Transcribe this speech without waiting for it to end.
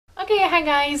Okay, hi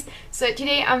guys! So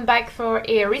today I'm back for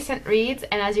a recent read,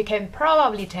 and as you can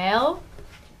probably tell,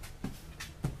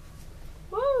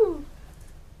 woo,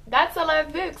 that's a lot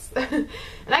of books. And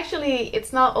actually,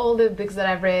 it's not all the books that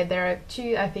I've read. There are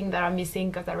two I think that are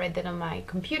missing because I read them on my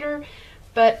computer.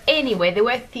 But anyway, they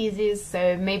were theses,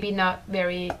 so maybe not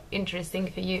very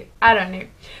interesting for you. I don't know.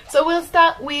 So we'll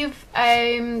start with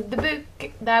the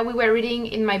book that we were reading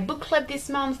in my book club this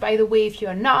month. By the way, if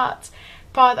you're not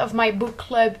part of my book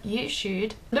club, you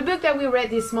should. The book that we read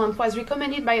this month was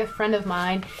recommended by a friend of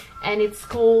mine, and it's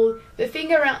called The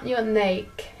Thing Around Your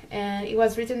Neck. And it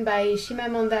was written by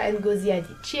Chimamanda Ngozi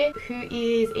Adichie, who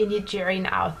is a Nigerian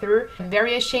author. I'm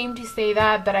very ashamed to say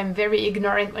that, but I'm very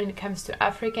ignorant when it comes to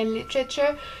African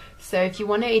literature. So if you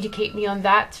want to educate me on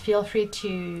that, feel free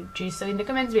to do so in the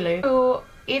comments below. So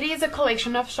it is a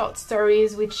collection of short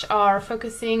stories which are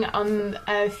focusing on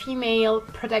a female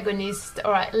protagonist,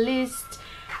 or at least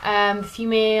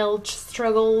female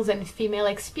struggles and female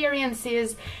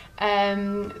experiences.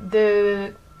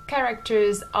 The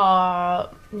characters are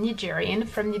Nigerian,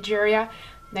 from Nigeria,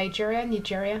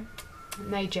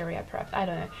 perhaps, I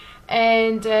don't know.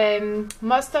 And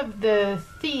most of the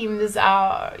themes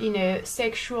are, you know,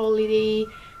 sexuality,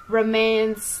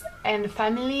 romance, and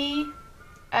family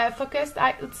focused,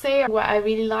 I would say. What I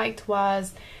really liked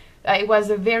was it was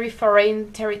a very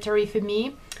foreign territory for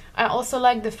me. I also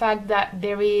like the fact that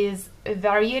there is a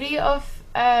variety of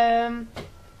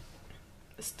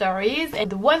stories, and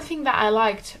the one thing that I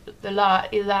liked a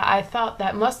lot is that I thought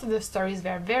that most of the stories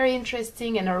were very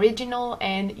interesting and original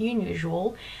and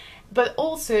unusual, but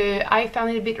also I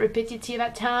found it a bit repetitive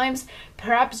at times.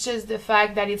 Perhaps just the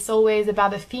fact that it's always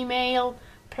about a female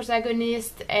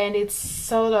protagonist and it's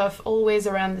sort of always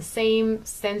around the same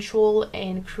central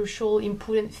and crucial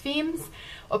important themes,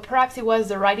 or perhaps it was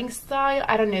the writing style.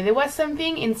 I don't know, there was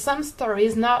something in some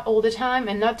stories, not all the time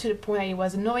and not to the point that it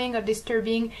was annoying or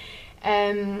disturbing,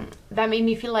 that made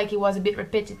me feel like it was a bit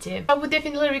repetitive. I would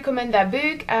definitely recommend that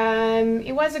book.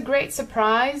 It was a great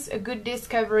surprise, a good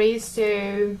discovery,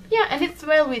 so yeah, and it's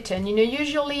well written. You know,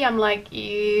 usually I'm like,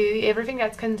 everything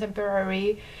that's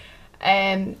contemporary,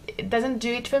 it doesn't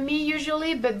do it for me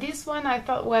usually, but this one I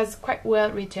thought was quite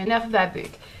well written. Enough of that book.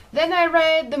 Then I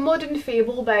read The Modern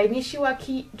Fable by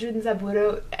Nishiwaki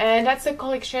Junzaburo, and that's a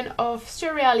collection of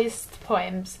surrealist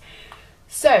poems.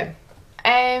 So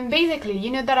basically,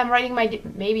 you know that I'm writing my,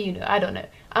 maybe you know, I don't know,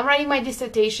 I'm writing my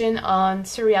dissertation on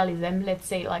surrealism, let's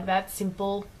say it like that,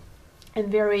 simple and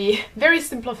very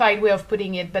simplified way of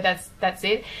putting it, but that's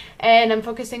it. And I'm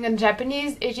focusing on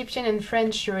Japanese, Egyptian and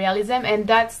French surrealism, and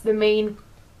that's the main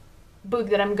book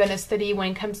that I'm gonna study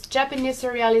when it comes to Japanese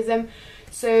surrealism.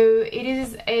 So it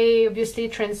is obviously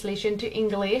translation to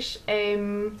English.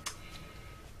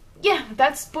 Yeah,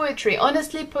 that's poetry.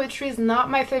 Honestly, poetry is not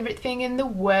my favorite thing in the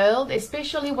world,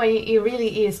 especially when it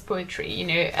really is poetry, you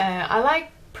know. I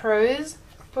like prose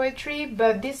poetry,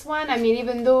 but this one, I mean,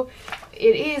 even though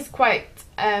it is quite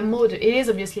modern, it is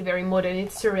obviously very modern,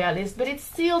 it's surrealist, but it's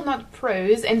still not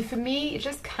prose, and for me, it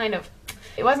just kind of,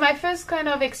 it was my first kind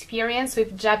of experience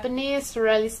with Japanese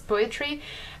surrealist poetry,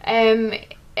 and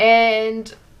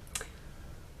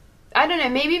I don't know,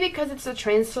 maybe because it's a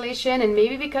translation, and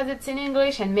maybe because it's in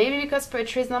English, and maybe because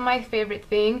poetry is not my favorite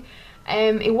thing,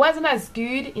 it wasn't as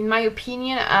good, in my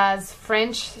opinion, as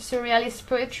French surrealist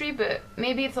poetry, but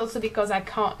maybe it's also because I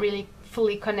can't really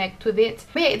fully connect with it.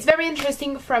 But yeah, it's very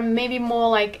interesting from maybe more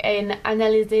like an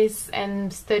analysis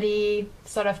and study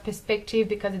sort of perspective,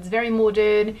 because it's very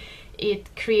modern,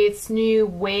 it creates new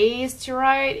ways to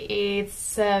write,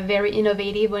 it's very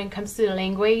innovative when it comes to the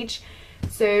language.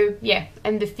 So yeah,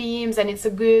 and the themes, and it's a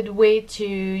good way to,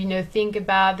 you know, think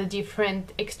about the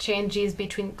different exchanges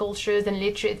between cultures and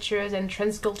literatures and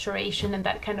transculturation and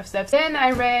that kind of stuff. Then I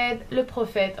read Le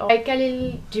Prophète by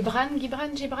Kahlil,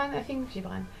 Gibran, I think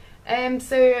Gibran.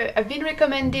 So I've been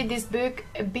recommended this book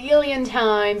a billion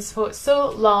times for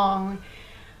so long,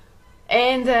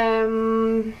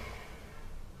 and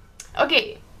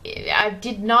okay, I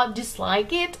did not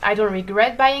dislike it. I don't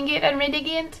regret buying it and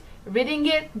reading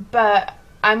it, but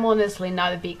I'm honestly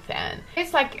not a big fan.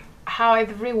 It's like how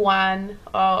everyone,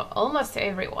 or almost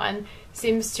everyone,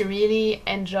 seems to really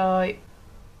enjoy,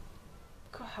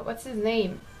 what's his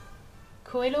name?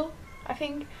 Coelho, I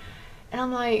think? And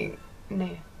I'm like,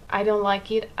 no, I don't like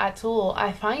it at all.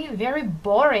 I find it very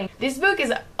boring. This book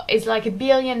is like a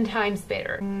billion times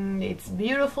better. It's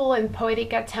beautiful and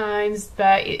poetic at times,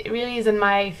 but it really isn't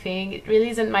my thing. It really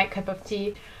isn't my cup of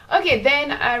tea. Okay,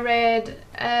 then I read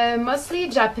mostly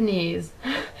Japanese.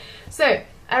 So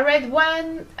I read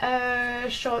one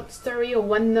short story or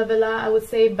one novella, I would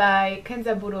say, by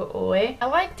Kenzaburo Oe. I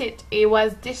liked it. It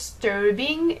was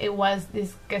disturbing, it was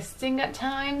disgusting at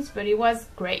times, but it was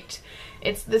great.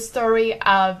 It's the story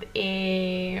of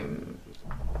a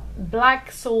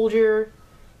black soldier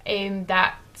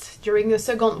that during the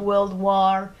Second World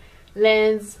War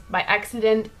lands by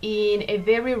accident in a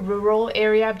very rural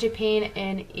area of Japan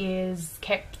and is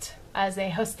kept as a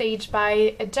hostage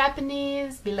by a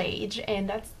Japanese village, and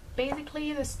that's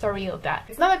basically the story of that.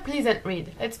 It's not a pleasant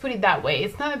read, let's put it that way.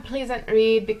 It's not a pleasant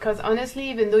read because honestly,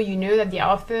 even though you know that the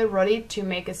author wrote it to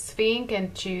make us think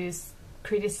and to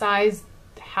criticize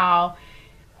how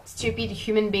stupid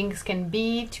human beings can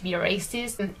be, to be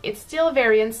racist, it's still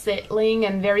very unsettling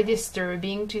and very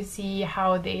disturbing to see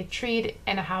how they treat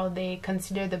and how they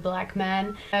consider the black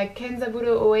man.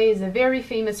 Kenzaburo Oe is a very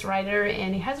famous writer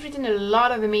and he has written a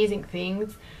lot of amazing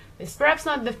things. It's perhaps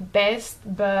not the best,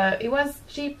 but it was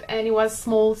cheap and it was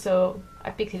small, so I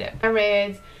picked it up. I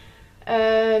read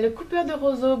Le Coupeur de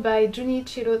Roseaux by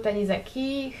Junichiro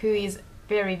Tanizaki, who is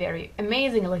very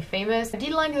amazingly famous. I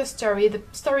did like the story. The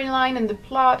storyline and the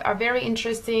plot are very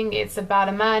interesting. It's about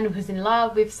a man who's in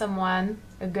love with someone,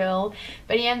 a girl,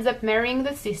 but he ends up marrying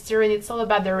the sister, and it's all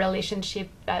about the relationship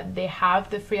that they have,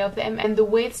 the three of them. And the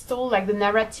way it's told, like the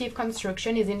narrative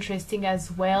construction is interesting as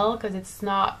well, because it's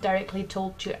not directly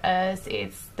told to us.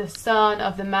 It's the son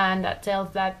of the man that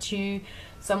tells that to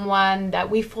someone that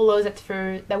we follow at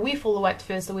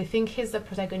first, so we think he's the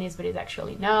protagonist, but he's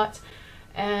actually not.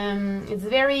 It's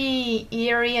very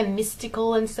eerie and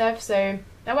mystical and stuff, so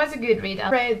that was a good read. I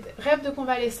read Rêve de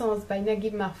Convalescence by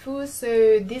Naguib Mahfouz,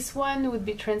 so this one would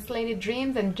be translated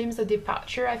Dreams and Dreams of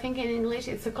Departure, I think in English.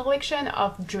 It's a collection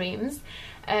of dreams,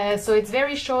 so it's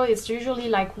very short. It's usually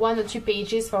like 1 or 2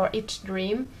 pages for each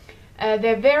dream.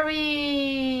 They're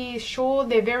very short,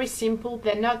 they're very simple,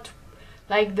 they're not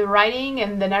like the writing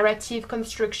and the narrative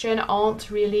construction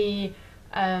aren't really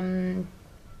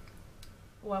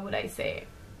what would I say,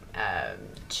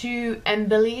 too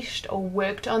embellished or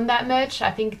worked on that much, I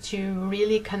think, to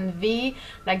really convey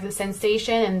like the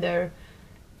sensation and the,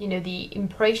 you know, the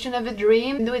impression of a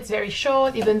dream. Even though it's very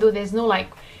short, even though there's no like,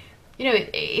 you know,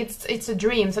 it's a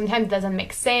dream, sometimes it doesn't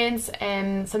make sense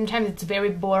and sometimes it's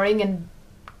very boring and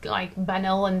like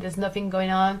banal and there's nothing going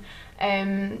on,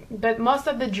 but most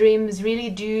of the dreams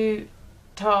really do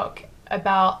talk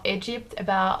about Egypt,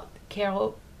 about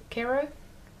Cairo,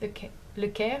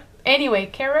 anyway,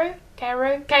 Cairo.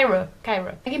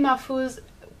 Naguib Mahfouz,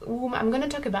 whom I'm gonna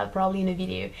talk about probably in a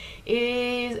video,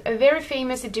 is a very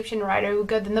famous Egyptian writer who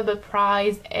got the Nobel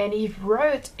Prize, and he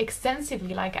wrote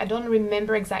extensively, like I don't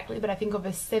remember exactly, but I think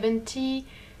over 70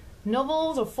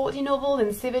 novels or 40 novels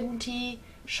and 70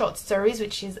 short stories,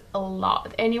 which is a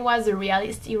lot. And he was a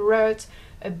realist. He wrote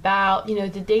about, you know,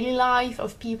 the daily life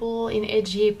of people in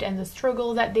Egypt and the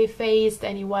struggle that they faced,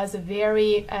 and he was a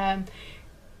very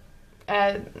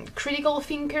critical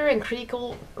thinker and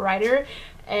critical writer,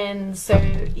 and so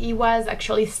he was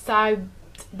actually stabbed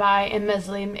by a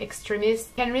Muslim extremist.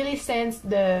 You can really sense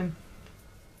the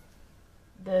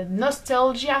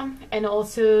nostalgia and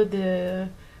also the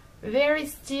very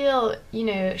still, you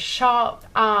know, sharp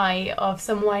eye of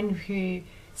someone who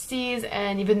sees,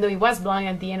 and even though he was blind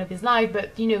at the end of his life,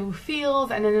 but you know, who feels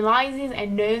and analyzes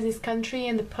and knows his country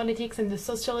and the politics and the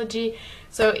sociology.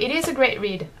 So it is a great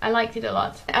read. I liked it a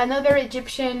lot. Another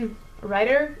Egyptian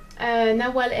writer,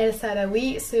 Nawal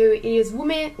el-Saadawi, so it is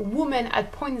Woman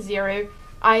at Point Zero.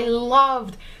 I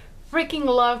freaking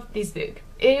loved this book.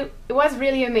 It was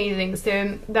really amazing,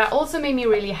 so that also made me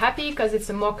really happy because it's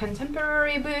a more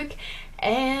contemporary book,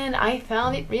 and I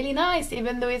found it really nice.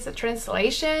 Even though it's a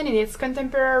translation and it's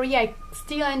contemporary, I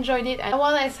still enjoyed it. And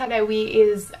Nawal el-Saadawi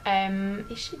is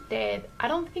she dead? I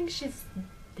don't think she's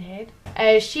dead.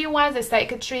 She was a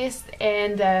psychiatrist,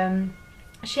 and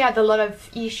she had a lot of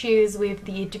issues with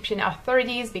the Egyptian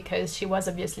authorities because she was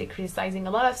obviously criticizing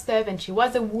a lot of stuff, and she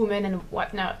was a woman and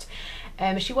whatnot.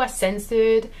 She was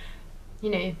censored, you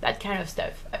know, that kind of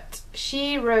stuff. But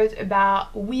she wrote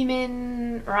about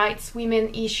women rights,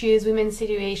 women issues, women's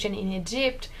situation in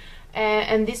Egypt,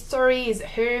 and this story is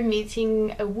her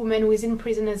meeting a woman who is in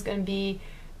prison, is going to be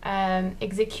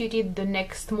executed the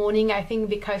next morning, I think,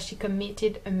 because she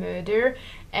committed a murder.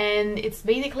 And it's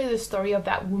basically the story of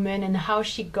that woman and how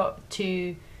she got to,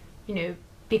 you know,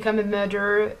 become a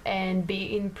murderer and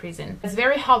be in prison. It's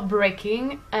very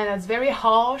heartbreaking and it's very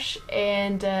harsh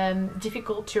and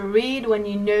difficult to read when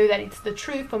you know that it's the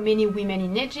truth for many women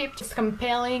in Egypt. It's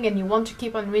compelling and you want to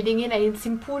keep on reading it, and it's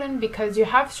important because you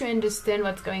have to understand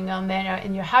what's going on there,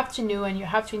 and you have to know and you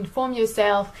have to inform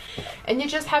yourself, and you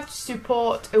just have to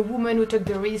support a woman who took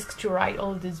the risk to write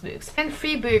all these books. And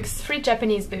 3 books, 3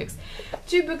 Japanese books.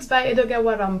 2 books by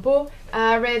Edogawa Ranpo.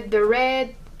 I read The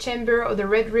Red Chamber or The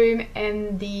Red Room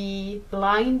and The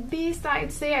Blind Beast,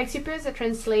 I'd say. I suppose I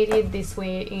translated this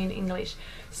way in English.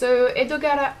 So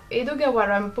Edogawa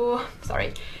Ranpo,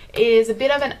 sorry, is a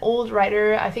bit of an old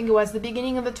writer. I think it was the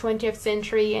beginning of the 20th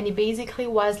century, and he basically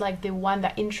was like the one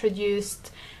that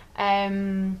introduced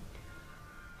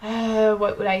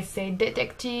what would I say,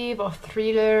 detective or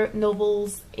thriller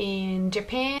novels in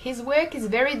Japan. His work is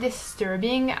very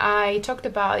disturbing. I talked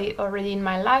about it already in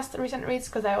my last recent reads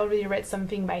because I already read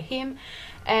something by him.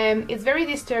 It's very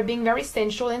disturbing, very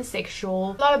sensual and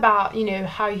sexual. A lot about, you know,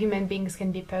 how human beings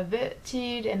can be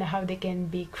perverted and how they can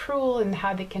be cruel and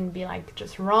how they can be like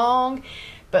just wrong,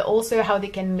 but also how they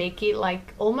can make it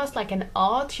like almost like an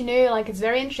art, you know. Like, it's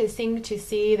very interesting to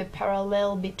see the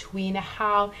parallel between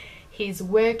how his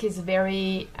work is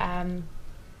very,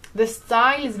 the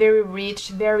style is very rich,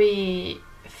 very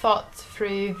thought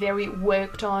through, very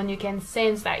worked on. You can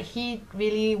sense that he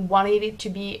really wanted it to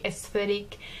be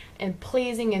aesthetic and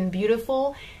pleasing and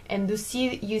beautiful, and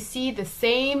you see the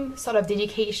same sort of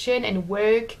dedication and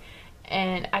work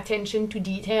and attention to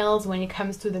details when it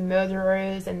comes to the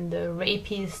murderers and the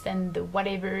rapists and the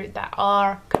whatever that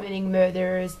are committing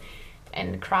murders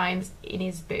and crimes in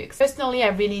his books. Personally, I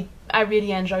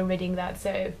really enjoy reading that,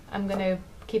 so I'm gonna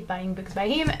keep buying books by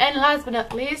him. And last but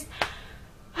not least,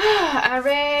 I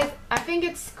read, I think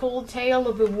it's called Tale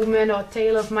of a Woman or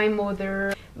Tale of My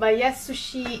Mother by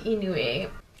Yasushi Inoue.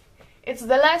 It's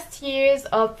the last years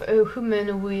of a woman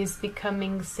who is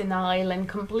becoming senile and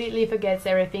completely forgets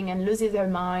everything and loses her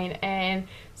mind, and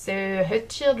so her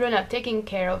children are taking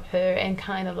care of her and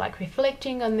kind of like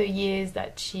reflecting on the years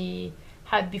that she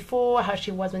had before, how she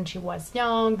was when she was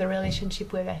young, the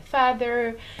relationship with her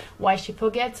father, why she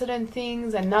forgets certain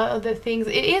things and not other things.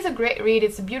 It is a great read,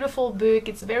 it's a beautiful book,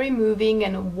 it's very moving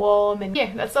and warm, and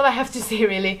yeah, that's all I have to say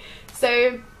really.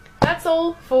 So that's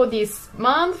all for this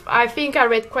month. I think I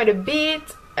read quite a bit,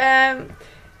 and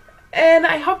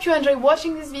I hope you enjoy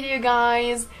watching this video,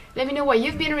 guys. Let me know what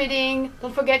you've been reading.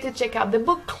 Don't forget to check out the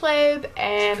book club,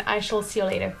 and I shall see you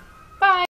later. Bye!